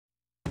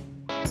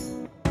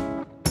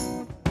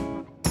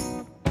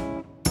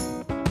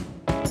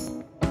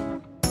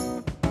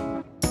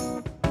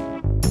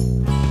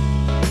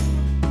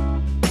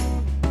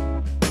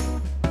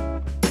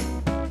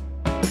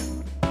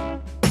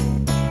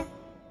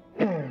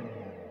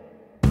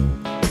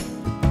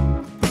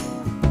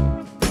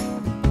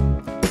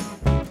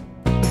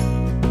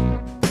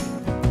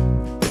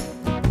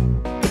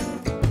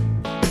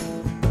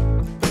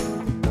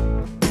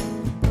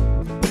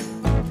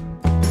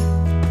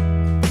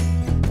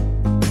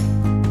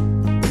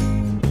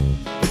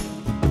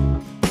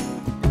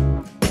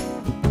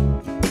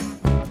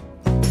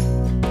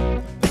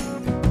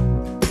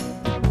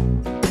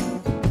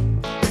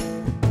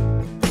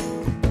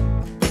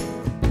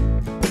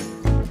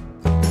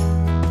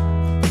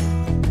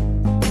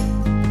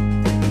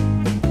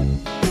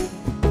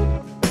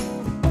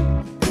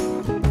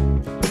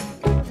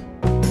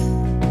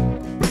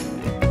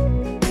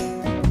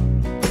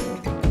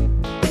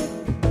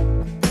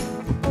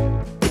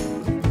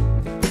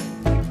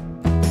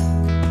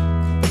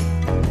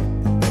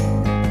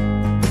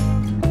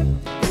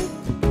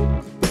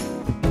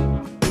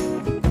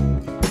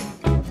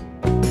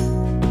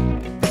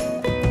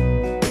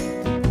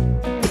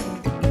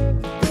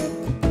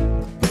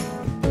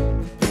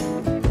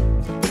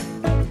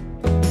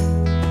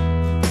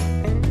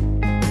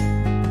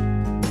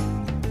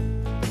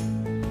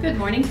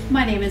morning.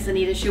 My name is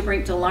Anita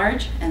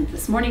Shoebrink-DeLarge, and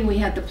this morning we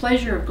had the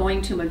pleasure of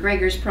going to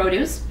McGregor's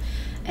Produce.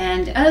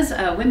 And as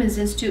a Women's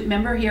Institute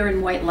member here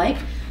in White Lake,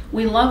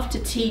 we love to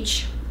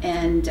teach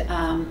and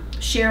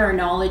share our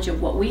knowledge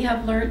of what we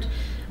have learned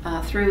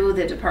through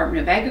the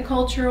Department of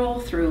Agriculture,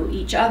 through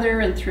each other,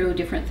 and through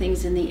different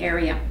things in the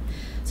area.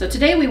 So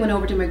today we went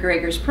over to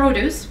McGregor's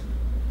Produce.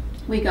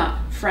 We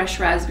got fresh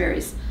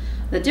raspberries.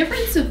 The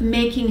difference of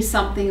making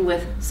something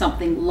with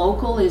something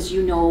local is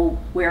you know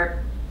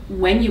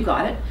when you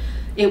got it,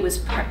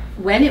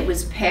 when it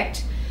was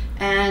picked,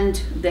 and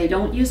they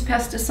don't use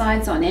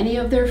pesticides on any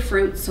of their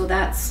fruit, so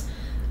that's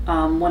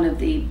one of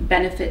the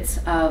benefits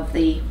of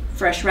the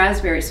fresh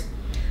raspberries.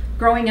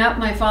 Growing up,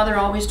 my father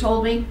always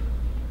told me,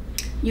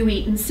 you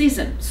eat in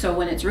season. So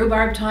when it's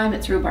rhubarb time,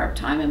 it's rhubarb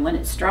time, and when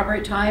it's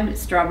strawberry time,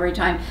 it's strawberry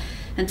time.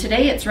 And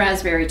today it's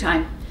raspberry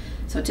time.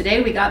 So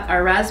today we got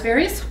our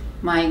raspberries.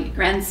 My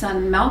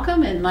grandson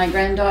Malcolm and my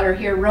granddaughter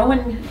here,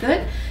 Rowan,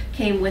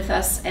 came with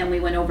us, and we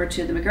went over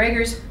to the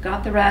McGregor's,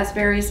 got the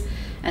raspberries,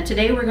 and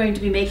today we're going to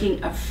be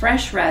making a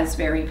fresh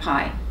raspberry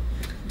pie,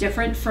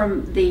 different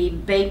from the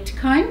baked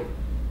kind.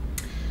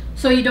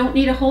 So you don't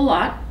need a whole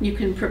lot. You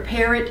can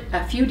prepare it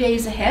a few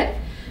days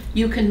ahead.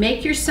 You can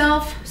make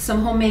yourself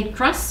some homemade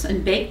crusts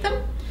and bake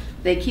them.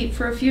 They keep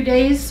for a few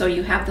days, so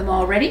you have them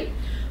all ready.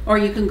 Or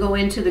you can go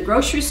into the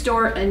grocery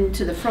store,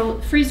 into the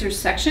freezer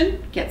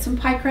section, get some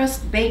pie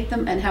crust, bake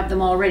them, and have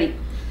them all ready.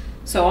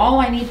 So all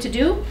I need to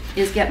do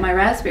is get my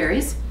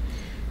raspberries,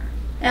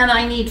 and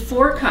I need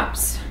 4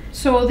 cups.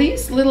 So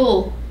these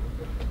little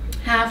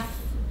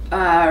half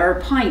or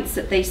pints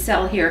that they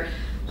sell here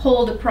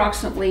hold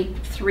approximately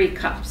 3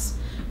 cups.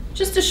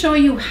 Just to show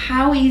you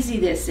how easy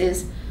this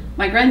is,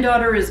 my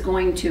granddaughter is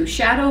going to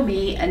shadow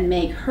me and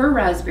make her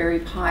raspberry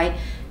pie,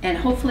 and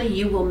hopefully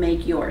you will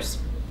make yours.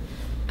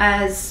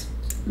 As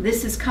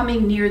this is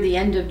coming near the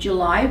end of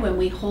July when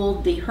we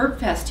hold the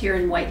HerbFest here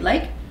in White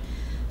Lake.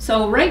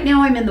 So right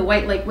now I'm in the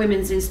White Lake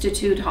Women's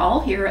Institute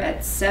Hall here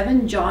at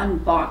 7 John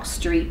Box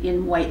Street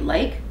in White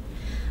Lake.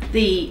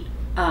 The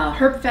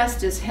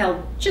HerbFest is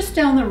held just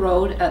down the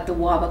road at the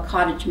Waba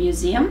Cottage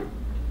Museum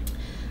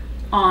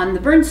on the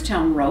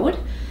Burnstown Road,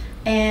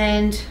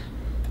 and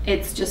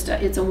it's just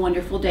it's a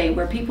wonderful day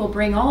where people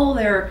bring all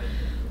their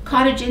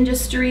cottage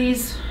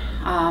industries,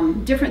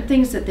 different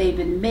things that they've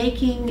been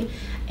making,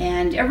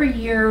 and every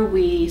year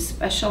we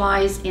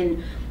specialize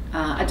in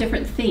a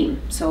different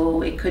theme.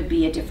 So it could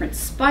be a different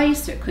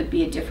spice, it could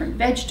be a different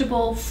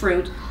vegetable,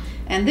 fruit,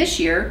 and this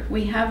year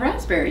we have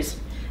raspberries,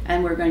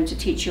 and we're going to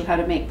teach you how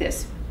to make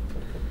this.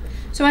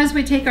 So as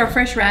we take our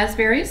fresh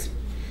raspberries,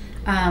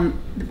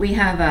 we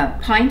have a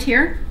pint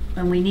here,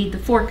 and we need the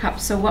 4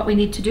 cups. So what we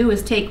need to do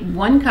is take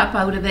 1 cup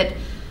out of it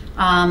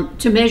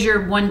to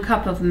measure 1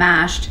 cup of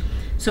mashed.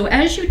 So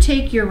as you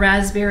take your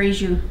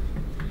raspberries, you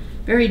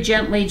very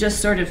gently just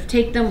sort of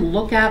take them,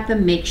 look at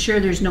them, make sure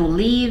there's no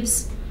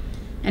leaves,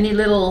 any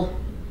little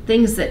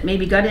things that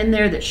maybe got in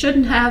there that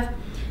shouldn't have,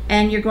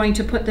 and you're going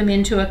to put them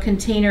into a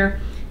container,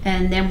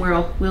 and then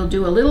we'll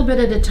do a little bit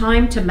at a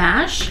time to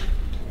mash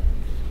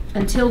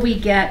until we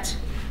get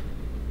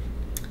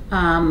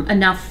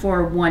enough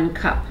for 1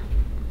 cup.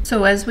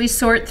 So as we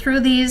sort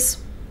through these,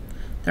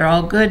 they're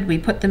all good. We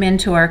put them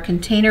into our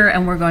container,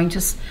 and we're going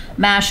to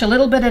mash a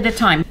little bit at a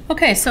time.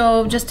 Okay,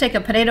 so just take a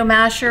potato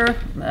masher.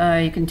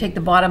 You can take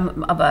the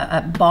bottom of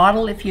a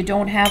bottle if you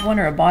don't have one,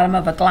 or a bottom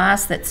of a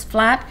glass that's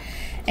flat,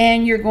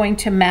 and you're going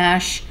to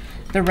mash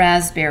the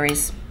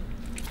raspberries.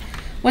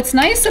 What's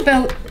nice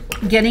about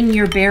getting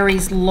your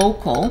berries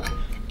local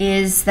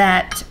is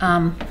that,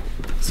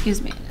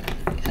 excuse me,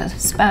 a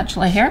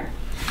spatula here.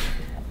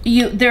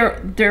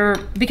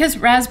 Because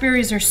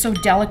raspberries are so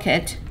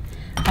delicate,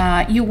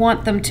 you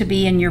want them to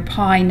be in your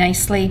pie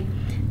nicely,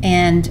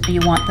 and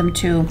you want them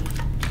to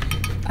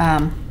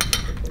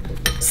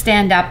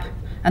stand up,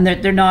 and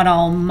they're not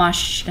all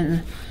mush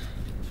and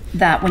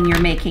that when you're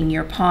making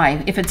your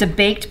pie. If it's a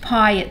baked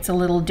pie, it's a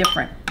little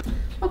different.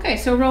 Okay,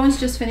 so Rowan's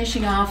just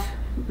finishing off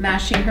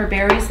mashing her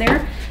berries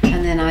there,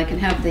 and then I can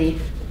have the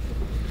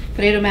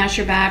potato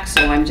masher back,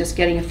 so I'm just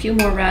getting a few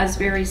more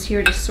raspberries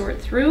here to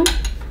sort through.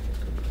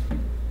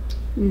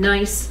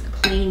 Nice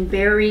clean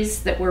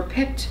berries that were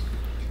picked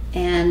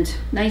and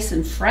nice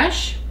and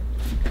fresh.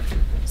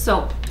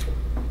 So,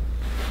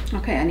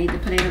 okay, I need the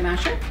potato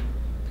masher.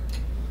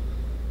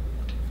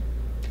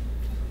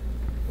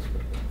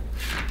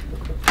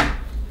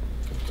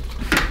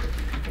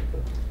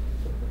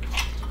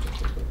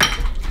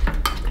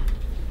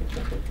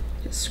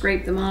 Just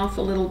scrape them off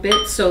a little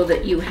bit so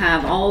that you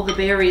have all the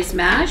berries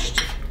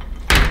mashed.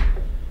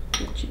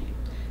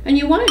 And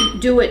you want to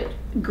do it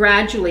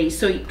gradually,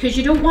 so because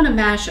you don't want to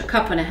mash 1.5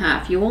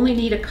 cups. You only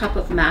need 1 cup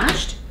of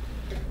mashed.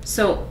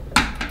 So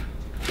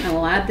I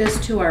will add this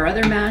to our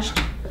other mashed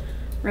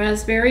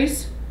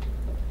raspberries.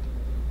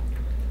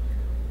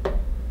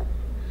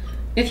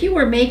 If you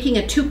were making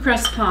a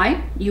 2-crust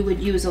pie, you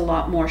would use a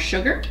lot more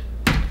sugar.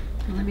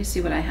 Let me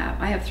see what I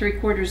have. I have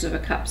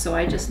 3/4 cup, so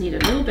I just need a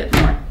little bit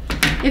more.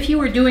 If you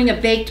were doing a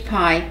baked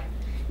pie,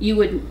 you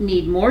would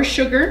need more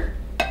sugar,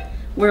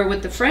 where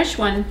with the fresh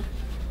one,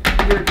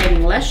 you're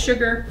getting less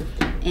sugar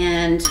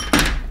and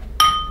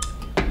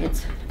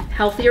it's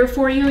healthier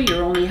for you.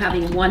 You're only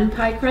having 1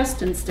 pie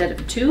crust instead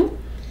of 2.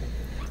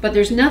 But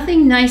there's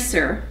nothing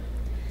nicer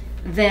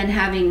than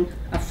having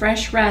a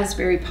fresh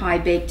raspberry pie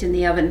baked in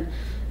the oven,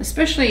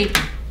 especially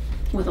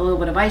with a little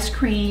bit of ice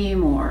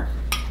cream or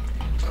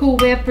Cool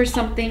Whip or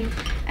something.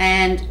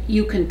 And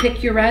you can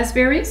pick your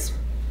raspberries.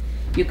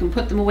 You can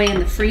put them away in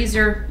the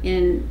freezer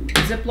in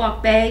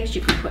Ziploc bags.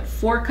 You can put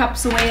 4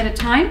 cups away at a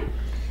time.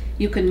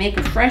 You can make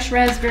a fresh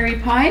raspberry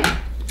pie.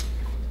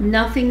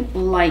 Nothing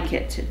like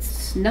it.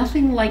 It's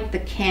nothing like the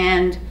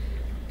canned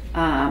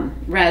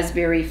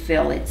raspberry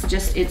fill. It's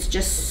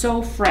just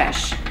so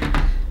fresh.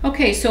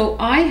 Okay, so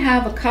I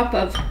have a cup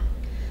of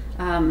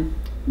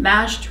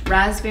mashed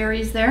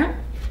raspberries there.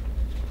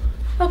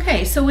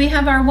 Okay, so we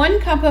have our 1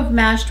 cup of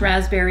mashed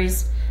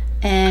raspberries,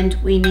 and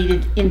we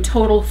needed in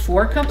total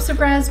 4 cups of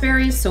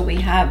raspberries, so we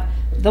have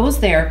those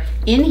there.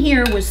 In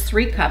here was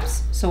 3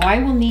 cups, so I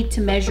will need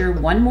to measure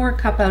 1 more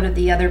cup out of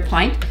the other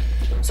pint.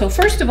 So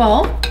first of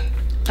all,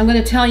 I'm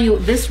going to tell you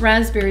this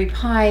raspberry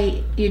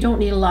pie, you don't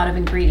need a lot of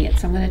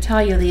ingredients. I'm going to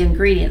tell you the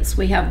ingredients.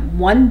 We have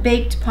 1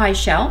 baked pie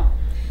shell.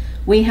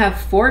 We have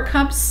 4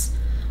 cups,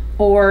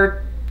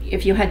 or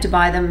if you had to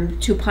buy them,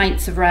 2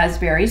 pints of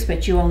raspberries,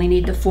 but you only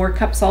need the 4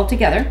 cups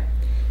altogether.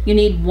 You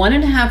need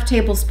 1.5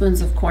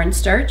 tablespoons of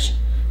cornstarch.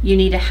 You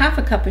need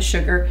 1/2 cup of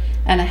sugar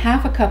and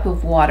 1/2 cup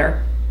of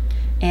water.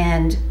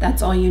 And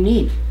that's all you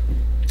need.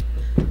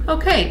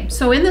 Okay,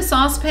 so in the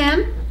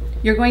saucepan,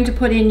 you're going to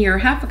put in your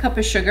 1/2 cup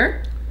of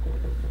sugar.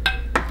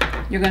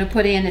 You're going to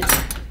put in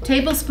 1.5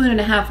 tablespoons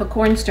of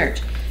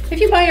cornstarch. If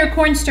you buy your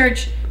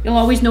cornstarch, you'll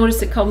always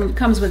notice it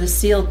comes with a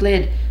sealed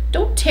lid.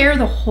 Don't tear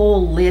the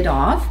whole lid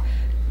off.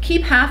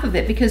 Keep half of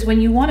it, because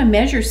when you want to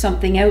measure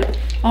something out,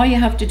 all you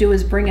have to do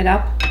is bring it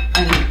up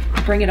and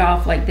bring it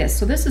off like this.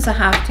 So this is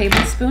 1/2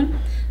 tablespoon.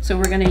 So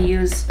we're going to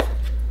use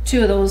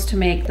 2 of those to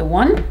make the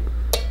 1,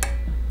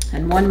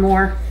 and 1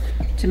 more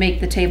to make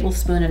the 1.5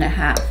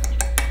 tablespoons.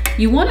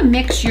 You want to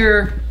mix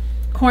your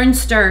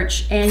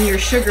cornstarch and your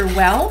sugar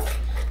well,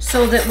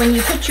 so that when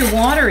you put your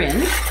water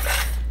in,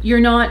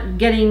 you're not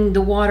getting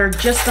the water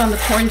just on the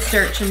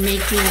cornstarch and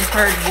making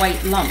hard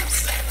white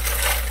lumps.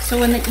 So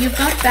when you've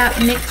got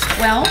that mixed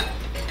well,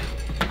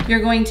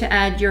 you're going to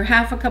add your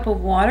 1/2 cup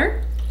of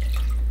water.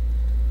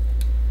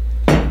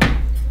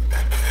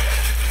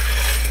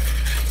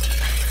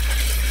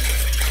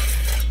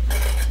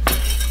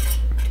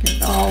 Get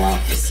it all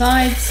off the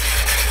sides.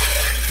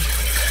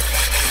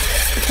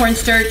 The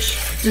cornstarch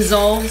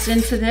dissolves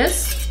into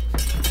this.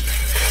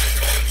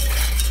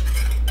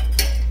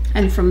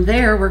 And from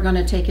there, we're going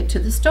to take it to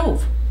the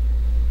stove.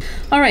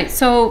 All right,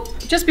 so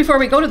just before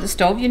we go to the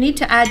stove, you need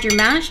to add your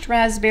mashed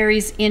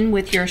raspberries in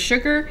with your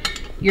sugar,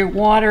 your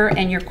water,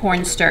 and your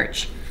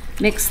cornstarch.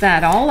 Mix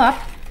that all up.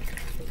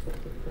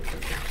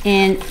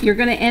 And you're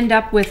going to end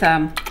up with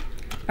a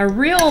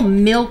real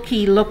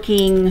milky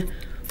looking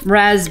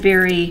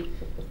raspberry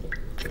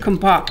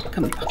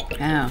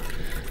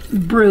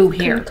brew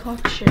here.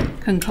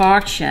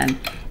 Concoction.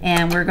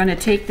 And we're going to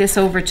take this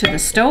over to the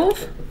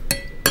stove.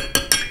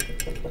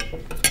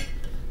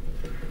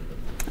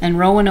 And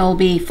Rowan will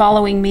be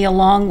following me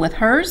along with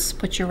hers.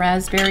 Put your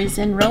raspberries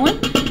in, Rowan.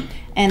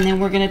 And then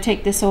we're going to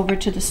take this over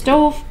to the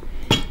stove,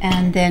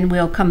 and then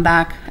we'll come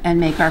back and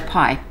make our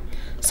pie.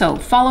 So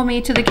follow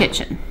me to the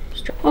kitchen.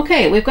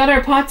 Okay, we've got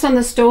our pots on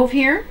the stove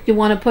here. You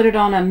want to put it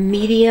on a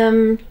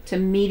medium to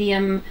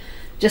medium,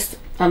 just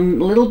a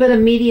little bit of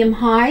medium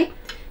high.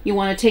 You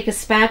want to take a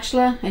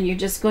spatula, and you're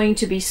just going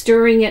to be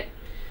stirring it.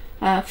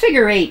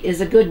 Figure 8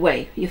 is a good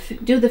way. You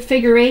do the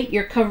figure 8,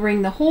 you're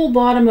covering the whole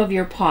bottom of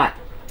your pot.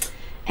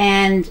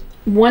 And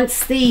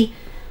once the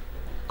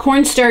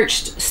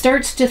cornstarch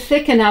starts to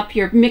thicken up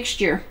your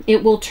mixture,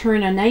 it will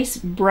turn a nice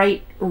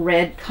bright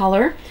red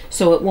color,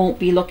 so it won't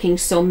be looking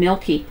so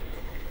milky.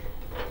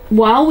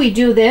 While we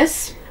do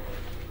this,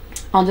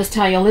 I'll just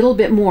tell you a little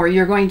bit more.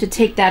 You're going to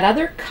take that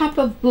other cup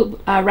of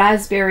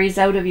raspberries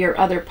out of your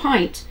other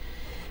pint,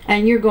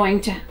 and you're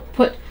going to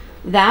put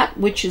that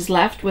which is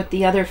left with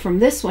the other from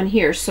this one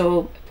here.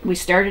 So we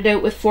started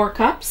out with 4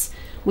 cups.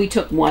 We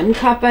took 1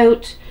 cup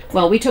out.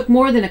 Well, we took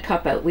more than a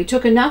cup out. We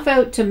took enough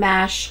out to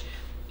mash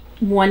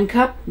 1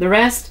 cup. The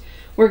rest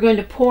we're going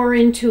to pour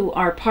into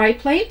our pie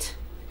plate,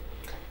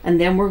 and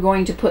then we're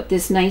going to put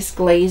this nice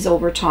glaze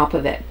over top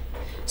of it.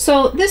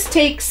 So this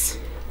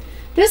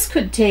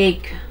could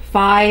take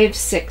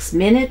 5-6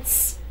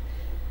 minutes.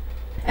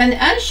 And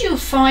as you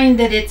find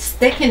that it's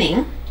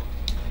thickening,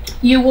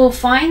 you will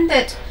find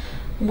that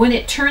when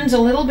it turns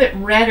a little bit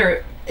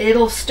redder,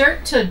 it'll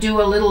start to do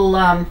a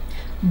little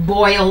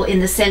boil, in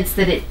the sense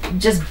that it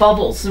just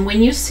bubbles. And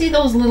when you see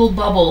those little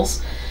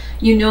bubbles,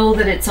 you know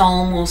that it's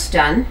almost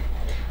done.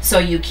 So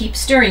you keep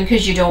stirring,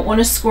 because you don't want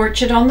to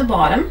scorch it on the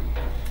bottom.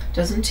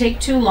 Doesn't take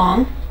too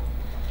long.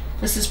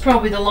 This is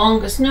probably the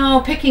longest.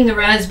 No, picking the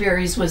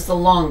raspberries was the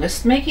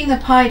longest. Making the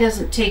pie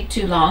doesn't take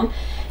too long.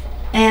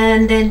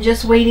 And then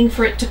just waiting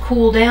for it to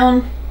cool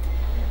down.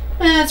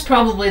 That's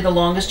probably the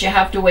longest you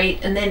have to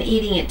wait, and then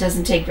eating it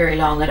doesn't take very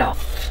long at all.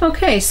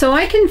 Okay, so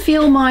I can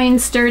feel mine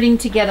starting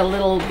to get a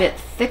little bit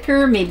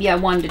thicker. Maybe I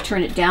wanted to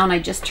turn it down. I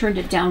just turned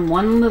it down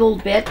one little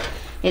bit.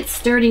 It's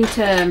starting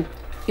to,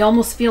 you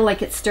almost feel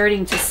like it's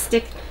starting to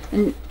stick.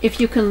 And if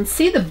you can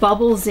see the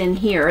bubbles in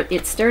here,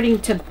 it's starting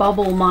to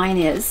bubble, mine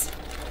is.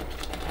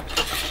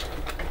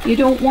 You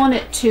don't want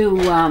it to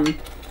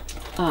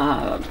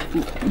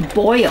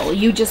boil.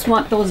 You just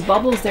want those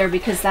bubbles there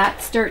because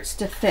that starts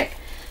to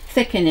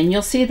thicken, and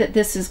you'll see that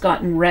this has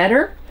gotten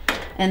redder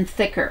and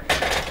thicker.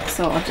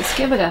 So I'll just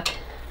give it a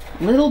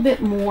little bit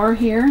more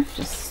here,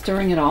 just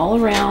stirring it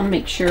all around,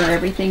 make sure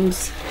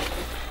everything's,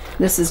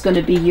 this is going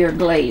to be your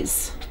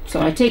glaze. So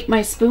I take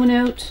my spoon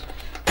out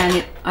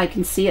and I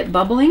can see it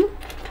bubbling,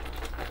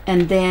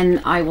 and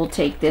then I will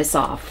take this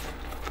off.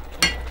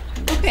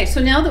 Okay, so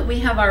now that we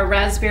have our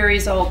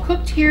raspberries all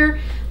cooked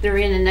here, they're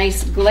in a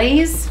nice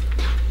glaze,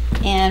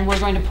 and we're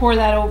going to pour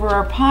that over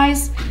our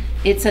pies.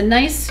 It's a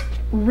nice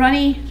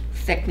runny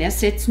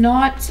thickness. It's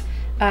not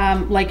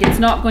like it's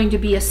not going to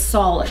be a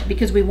solid,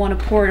 because we want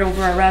to pour it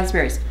over our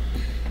raspberries.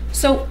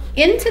 So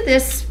into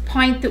this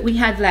pint that we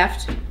had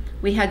left,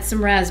 we had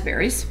some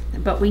raspberries,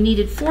 but we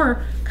needed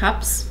 4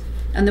 cups,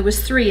 and there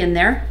was 3 in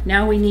there.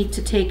 Now we need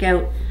to take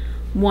out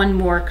 1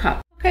 more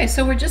cup. Okay,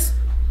 so we're just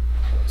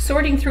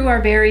sorting through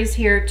our berries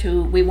here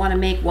to, we want to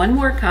make 1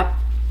 more cup.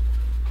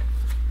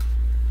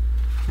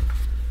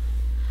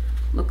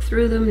 Look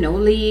through them, no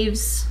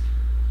leaves.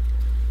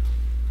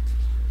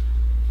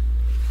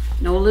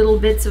 No little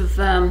bits of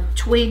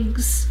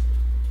twigs.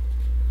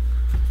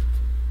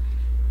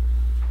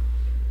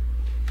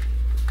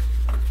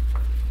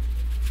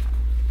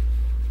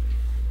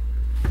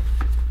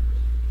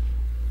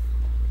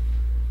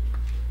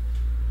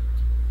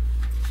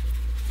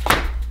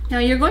 Now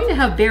you're going to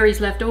have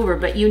berries left over,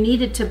 but you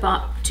needed to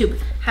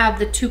have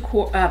the 2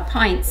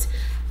 pints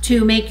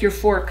to make your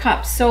 4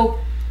 cups. So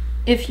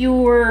if you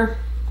were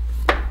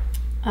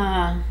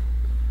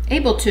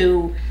able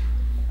to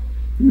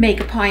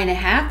make a pie and a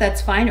half,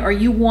 that's fine. Or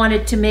you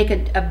wanted to make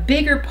a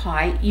bigger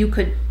pie, you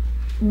could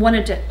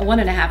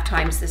 1.5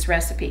 times this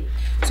recipe.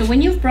 So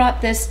when you've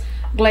brought this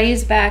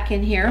glaze back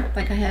in here,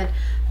 like I had,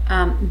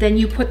 then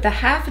you put the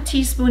 1/2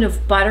 teaspoon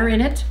of butter in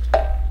it,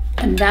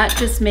 and that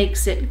just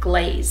makes it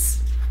glaze.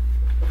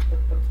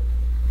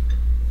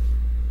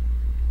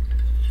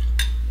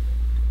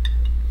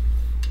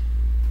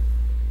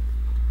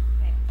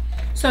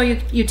 So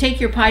you take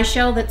your pie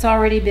shell that's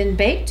already been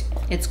baked,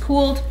 it's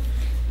cooled,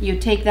 you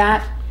take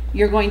that,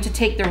 you're going to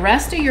take the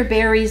rest of your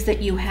berries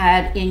that you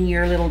had in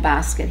your little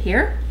basket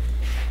here.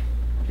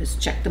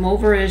 Just check them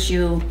over as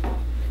you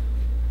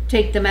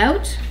take them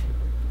out,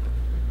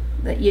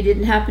 that you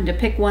didn't happen to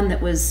pick one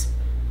that was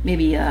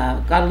maybe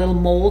got a little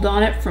mold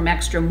on it from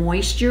extra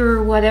moisture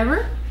or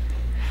whatever.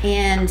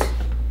 And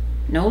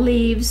no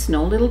leaves,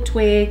 no little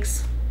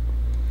twigs.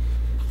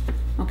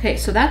 Okay,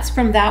 so that's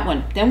from that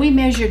one. Then we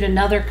measured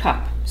another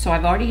cup. So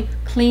I've already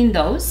cleaned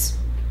those.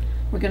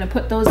 We're gonna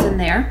put those in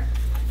there.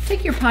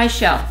 Take your pie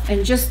shell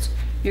and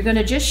you're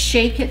gonna just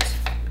shake it.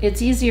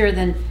 It's easier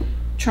than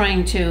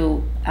trying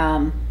to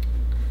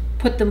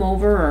put them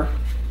over, or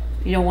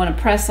you don't want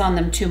to press on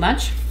them too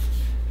much.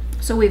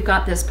 So we've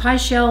got this pie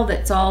shell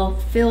that's all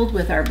filled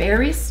with our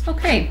berries.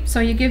 Okay, so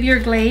you give your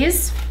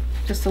glaze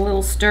just a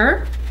little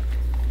stir,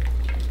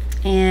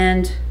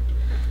 and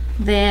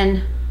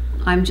then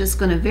I'm just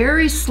going to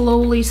very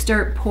slowly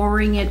start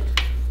pouring it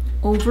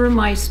over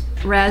my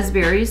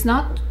raspberries,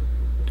 not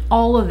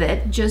all of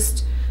it,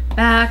 just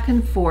back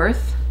and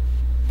forth.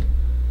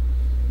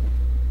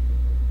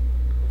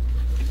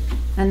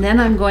 And then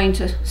I'm going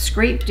to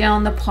scrape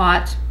down the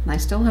pot. I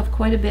still have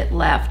quite a bit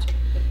left.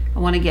 I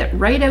want to get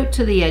right out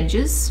to the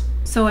edges.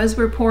 So as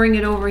we're pouring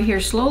it over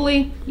here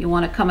slowly, you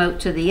want to come out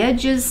to the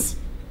edges.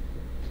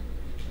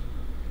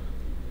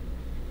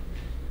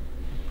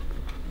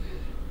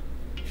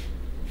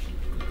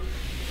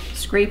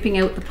 Scraping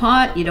out the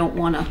pot, you don't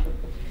want to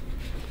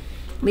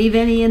leave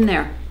any in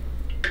there.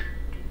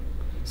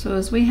 So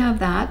as we have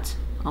that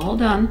all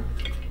done,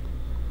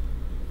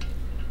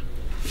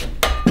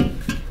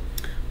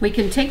 we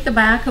can take the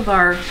back of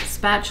our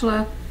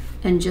spatula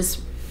and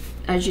just,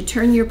 as you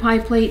turn your pie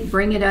plate,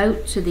 bring it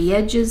out to the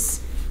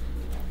edges.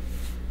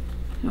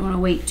 You don't want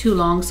to wait too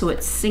long so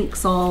it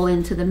sinks all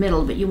into the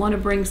middle, but you want to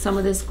bring some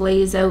of this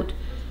glaze out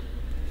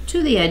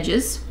to the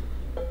edges.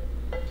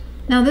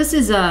 Now this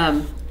is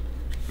not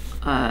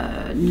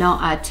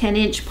a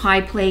 10-inch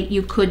pie plate.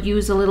 You could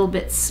use a little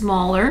bit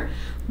smaller,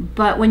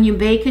 but when you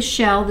bake a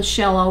shell, the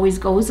shell always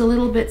goes a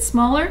little bit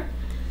smaller.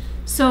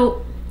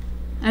 So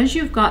as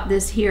you've got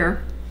this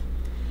here,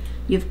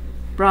 you've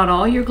brought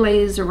all your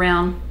glaze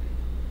around.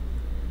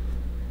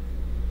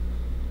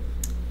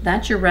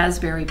 That's your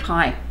raspberry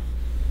pie.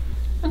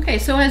 Okay,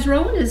 so as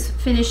Rowan is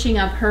finishing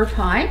up her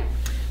pie,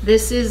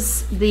 this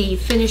is the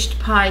finished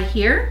pie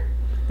here.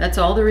 That's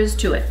all there is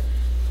to it.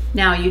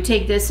 Now you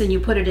take this and you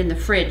put it in the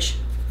fridge,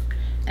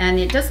 and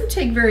it doesn't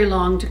take very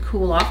long to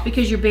cool off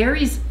because your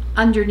berries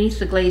underneath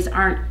the glaze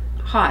aren't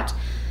hot.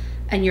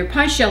 and your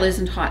pie shell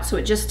isn't hot, so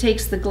it just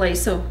takes the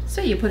glaze. So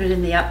say you put it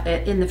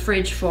in the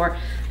fridge for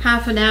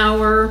half an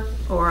hour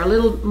or a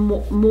little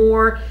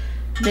more,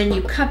 then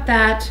you cut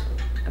that,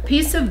 a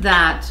piece of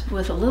that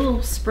with a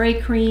little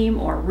spray cream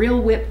or real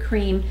whipped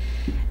cream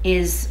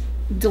is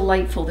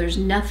delightful. There's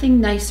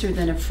nothing nicer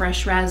than a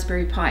fresh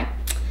raspberry pie.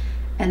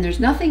 And there's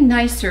nothing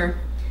nicer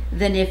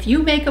than if you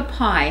make a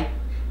pie,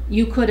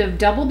 you could have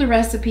doubled the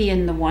recipe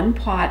in the one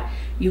pot.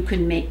 You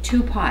can make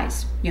 2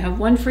 pies. You have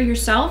one for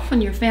yourself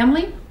and your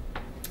family,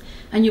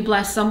 and you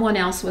bless someone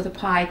else with a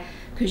pie,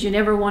 because you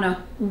never want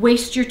to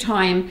waste your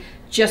time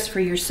just for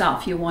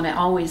yourself. You want to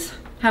always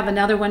have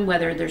another one,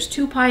 whether there's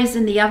 2 pies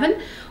in the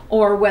oven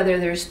or whether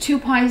there's 2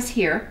 pies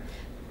here.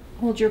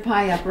 Hold your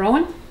pie up,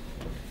 Rowan.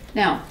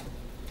 Now,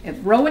 if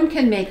Rowan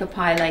can make a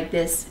pie like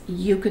this,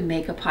 you could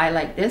make a pie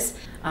like this.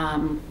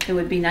 It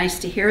would be nice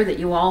to hear that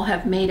you all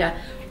have made a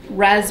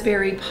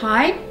raspberry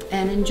pie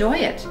and enjoy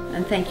it.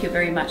 And thank you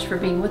very much for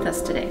being with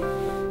us today.